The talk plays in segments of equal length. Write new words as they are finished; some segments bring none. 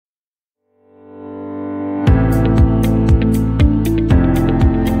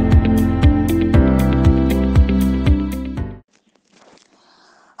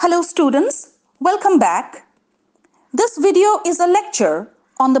students, welcome back. This video is a lecture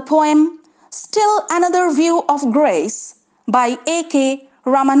on the poem Still Another View of Grace by A.K.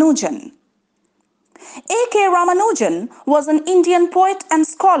 Ramanujan. A.K. Ramanujan was an Indian poet and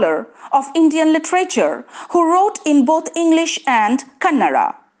scholar of Indian literature who wrote in both English and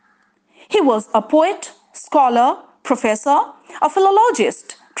Kannada. He was a poet, scholar, professor, a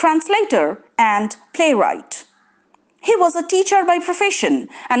philologist, translator, and playwright. He was a teacher by profession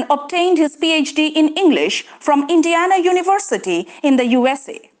and obtained his PhD in English from Indiana University in the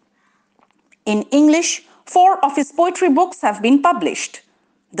USA. In English, 4 of his poetry books have been published: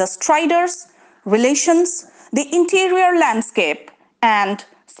 The Striders, Relations, The Interior Landscape, and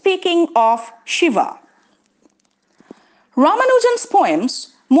Speaking of Shiva. Ramanujan's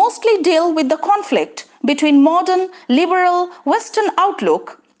poems mostly deal with the conflict between modern, liberal, Western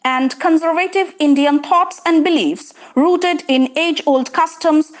outlook and conservative Indian thoughts and beliefs rooted in age-old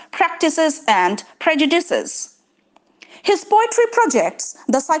customs, practices, and prejudices. His poetry projects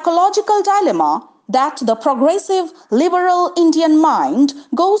the psychological dilemma that the progressive, liberal Indian mind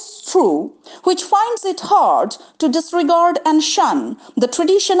goes through, which finds it hard to disregard and shun the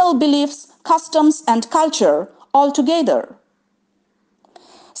traditional beliefs, customs, and culture altogether.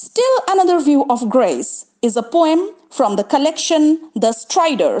 Still Another View of Grace is a poem from the collection The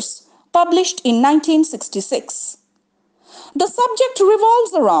Striders, published in 1966. The subject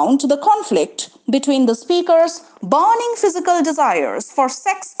revolves around the conflict between the speaker's burning physical desires for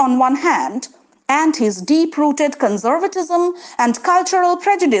sex on one hand and his deep-rooted conservatism and cultural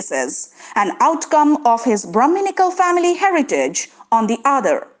prejudices, an outcome of his Brahminical family heritage, on the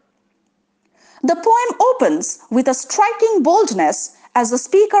other. The poem opens with a striking boldness as the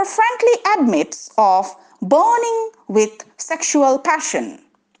speaker frankly admits of burning with sexual passion.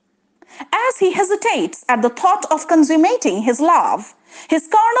 As he hesitates at the thought of consummating his love, his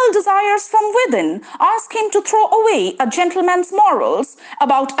carnal desires from within ask him to throw away a gentleman's morals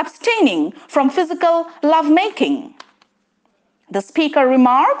about abstaining from physical lovemaking. The speaker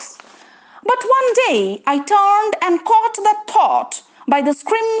remarks, "But one day I turned and caught that thought by the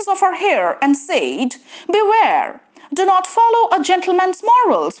screams of her hair and said, 'Beware, do not follow a gentleman's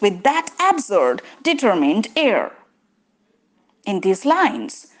morals with that absurd, determined air.'" In these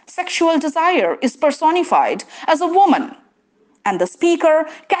lines, sexual desire is personified as a woman, and the speaker,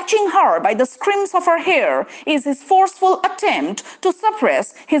 catching her by the screams of her hair, is his forceful attempt to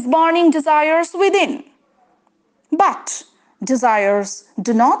suppress his burning desires within. But desires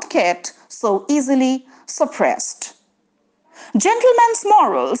do not get so easily suppressed. Gentleman's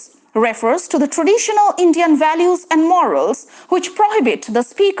morals refers to the traditional Indian values and morals which prohibit the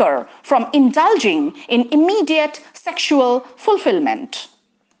speaker from indulging in immediate sexual fulfillment.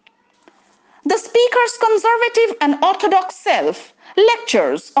 The speaker's conservative and orthodox self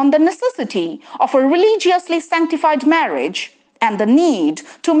lectures on the necessity of a religiously sanctified marriage and the need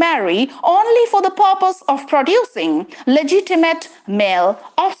to marry only for the purpose of producing legitimate male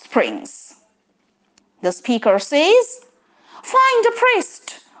offsprings. The speaker says, "Find a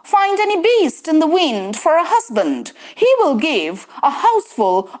priest, find any beast in the wind for a husband. He will give a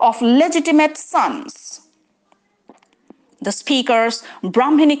houseful of legitimate sons." The speaker's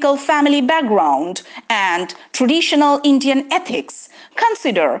Brahminical family background and traditional Indian ethics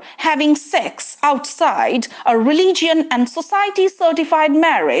consider having sex outside a religion and society-certified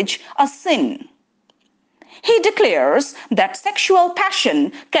marriage a sin. He declares that sexual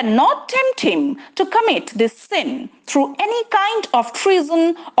passion cannot tempt him to commit this sin through any kind of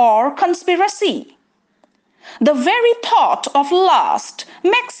treason or conspiracy. The very thought of lust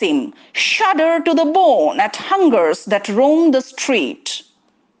makes him shudder to the bone at hungers that roam the street.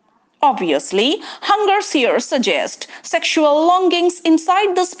 Obviously, hungers here suggest sexual longings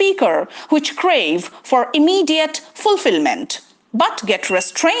inside the speaker which crave for immediate fulfillment, but get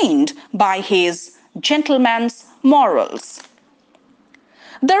restrained by his gentleman's morals.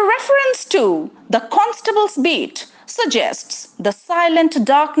 The reference to the constable's beat suggests the silent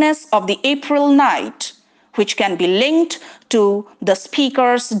darkness of the April night, which can be linked to the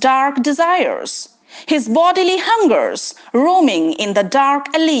speaker's dark desires, his bodily hungers roaming in the dark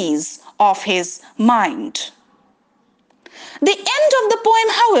alleys of his mind. The end of the poem,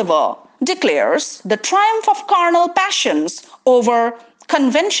 however, declares the triumph of carnal passions over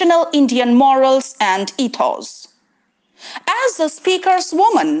conventional Indian morals and ethos. As the speaker's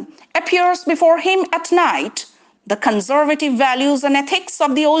woman appears before him at night, the conservative values and ethics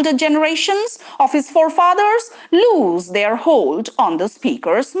of the older generations of his forefathers lose their hold on the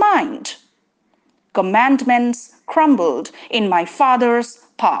speaker's mind. "Commandments crumbled in my father's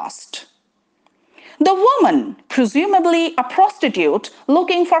past." The woman, presumably a prostitute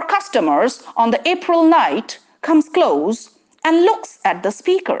looking for customers on the April night, comes close and looks at the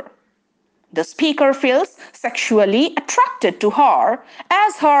speaker. The speaker feels sexually attracted to her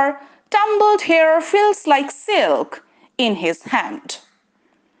as her tumbled hair feels like silk in his hand.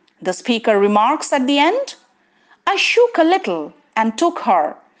 The speaker remarks at the end, I shook a little and took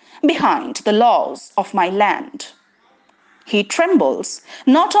her behind the laws of my land. He trembles,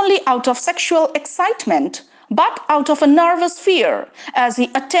 not only out of sexual excitement, but out of a nervous fear as he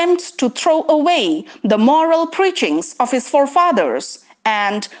attempts to throw away the moral preachings of his forefathers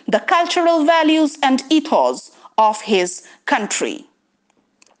and the cultural values and ethos of his country.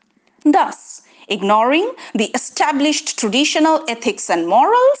 Thus, ignoring the established traditional ethics and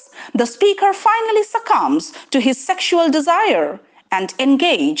morals, the speaker finally succumbs to his sexual desire and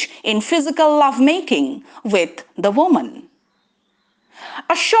engage in physical lovemaking with the woman.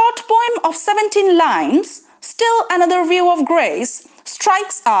 A short poem of 17 lines, Still Another View of Grace,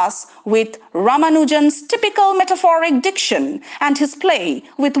 strikes us with Ramanujan's typical metaphoric diction and his play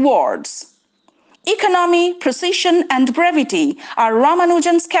with words. Economy, precision, and brevity are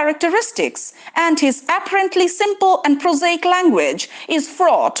Ramanujan's characteristics, and his apparently simple and prosaic language is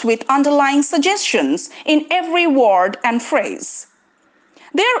fraught with underlying suggestions in every word and phrase.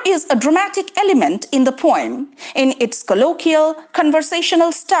 There is a dramatic element in the poem, in its colloquial,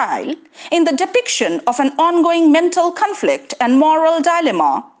 conversational style, in the depiction of an ongoing mental conflict and moral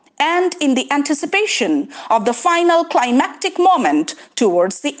dilemma, and in the anticipation of the final climactic moment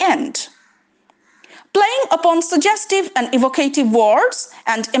towards the end. Playing upon suggestive and evocative words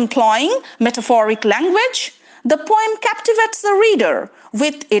and employing metaphoric language, the poem captivates the reader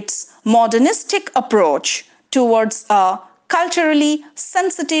with its modernistic approach towards a culturally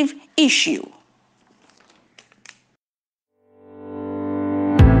sensitive issue.